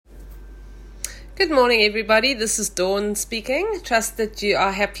Good morning, everybody. This is Dawn speaking. Trust that you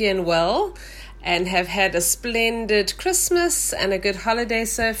are happy and well and have had a splendid Christmas and a good holiday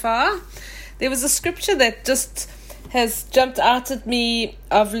so far. There was a scripture that just has jumped out at me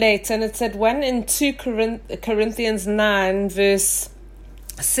of late, and it's at 1 in 2 Corinthians 9, verse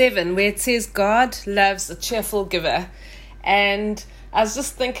 7, where it says, God loves a cheerful giver. And I was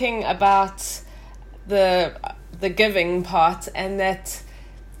just thinking about the giving part, and that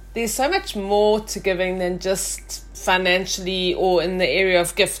there's so much more to giving than just financially or in the area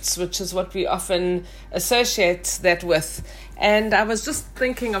of gifts, which is what we often associate that with. And I was just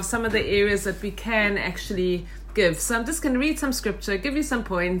thinking of some of the areas that we can actually give. So I'm just going to read some scripture, give you some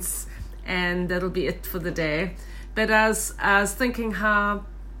points, and that'll be it for the day. But I was thinking how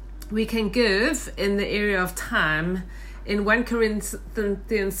we can give in the area of time. In 1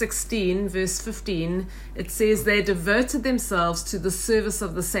 Corinthians 16, verse 15, it says they devoted themselves to the service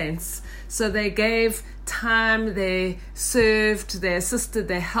of the saints. So they gave time, they served, they assisted,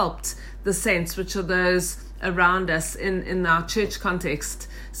 they helped the saints, which are those around us in our church context.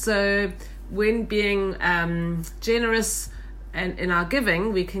 So when being generous and in our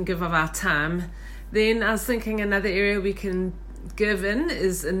giving, we can give of our time. Then I was thinking another area we can give in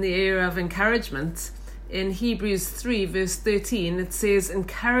is in the area of encouragement. In Hebrews 3, verse 13, it says,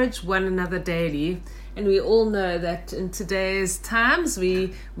 encourage one another daily. And we all know that in today's times,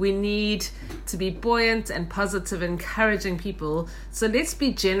 we need to be buoyant and positive, encouraging people. So let's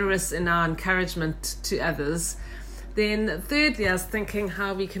be generous in our encouragement to others. Then thirdly, I was thinking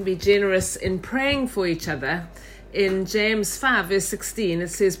how we can be generous in praying for each other. In James 5, verse 16, it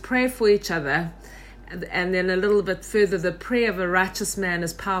says, pray for each other. And then a little bit further, the prayer of a righteous man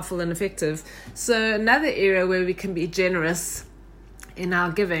is powerful and effective. So another area where we can be generous in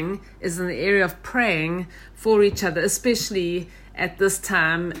our giving is in the area of praying for each other, especially at this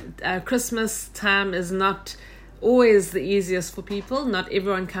time. Christmas time is not always the easiest for people. Not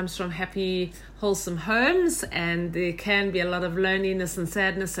everyone comes from happy, wholesome homes, and there can be a lot of loneliness and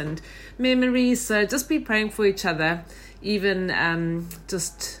sadness and memories. So just be praying for each other, even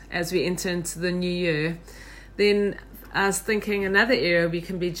just as we enter into the new year. Then I was thinking another area we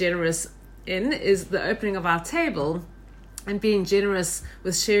can be generous in is the opening of our table and being generous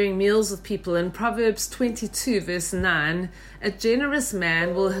with sharing meals with people. In Proverbs 22, verse 9, a generous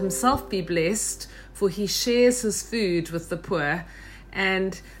man will himself be blessed, for he shares his food with the poor.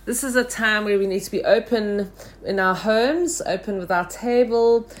 And this is a time where we need to be open in our homes, open with our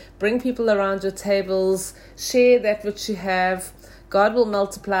table, bring people around your tables, share that which you have. God will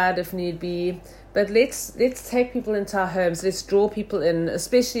multiply it if need be. But let's take people into our homes. Let's draw people in,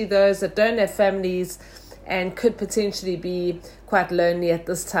 especially those that don't have families and could potentially be quite lonely at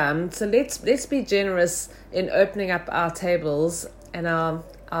this time. So let's be generous in opening up our tables and our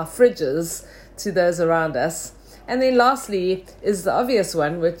fridges to those around us. And then lastly is the obvious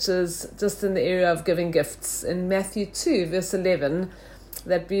one, which is just in the area of giving gifts. In Matthew 2, verse 11,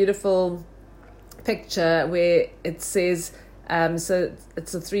 that beautiful picture where it says, so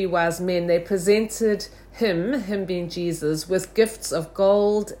it's the 3 wise men, they presented him being Jesus, with gifts of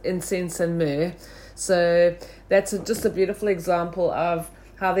gold, incense, and myrrh. So that's just a beautiful example of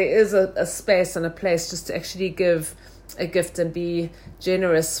how there is a space and a place just to actually give a gift and be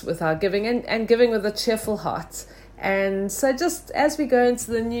generous with our giving and giving with a cheerful heart. And so just as we go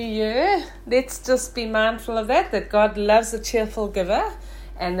into the new year, let's just be mindful of that God loves a cheerful giver,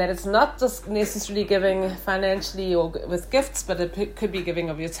 and that it's not just necessarily giving financially or with gifts, but it could be giving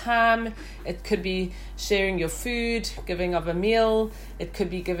of your time, it could be sharing your food, giving of a meal, it could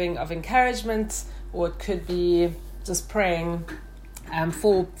be giving of encouragement, or it could be just praying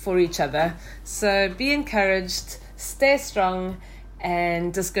for each other. So be encouraged, stay strong,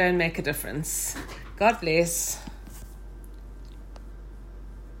 and just go and make a difference. God bless.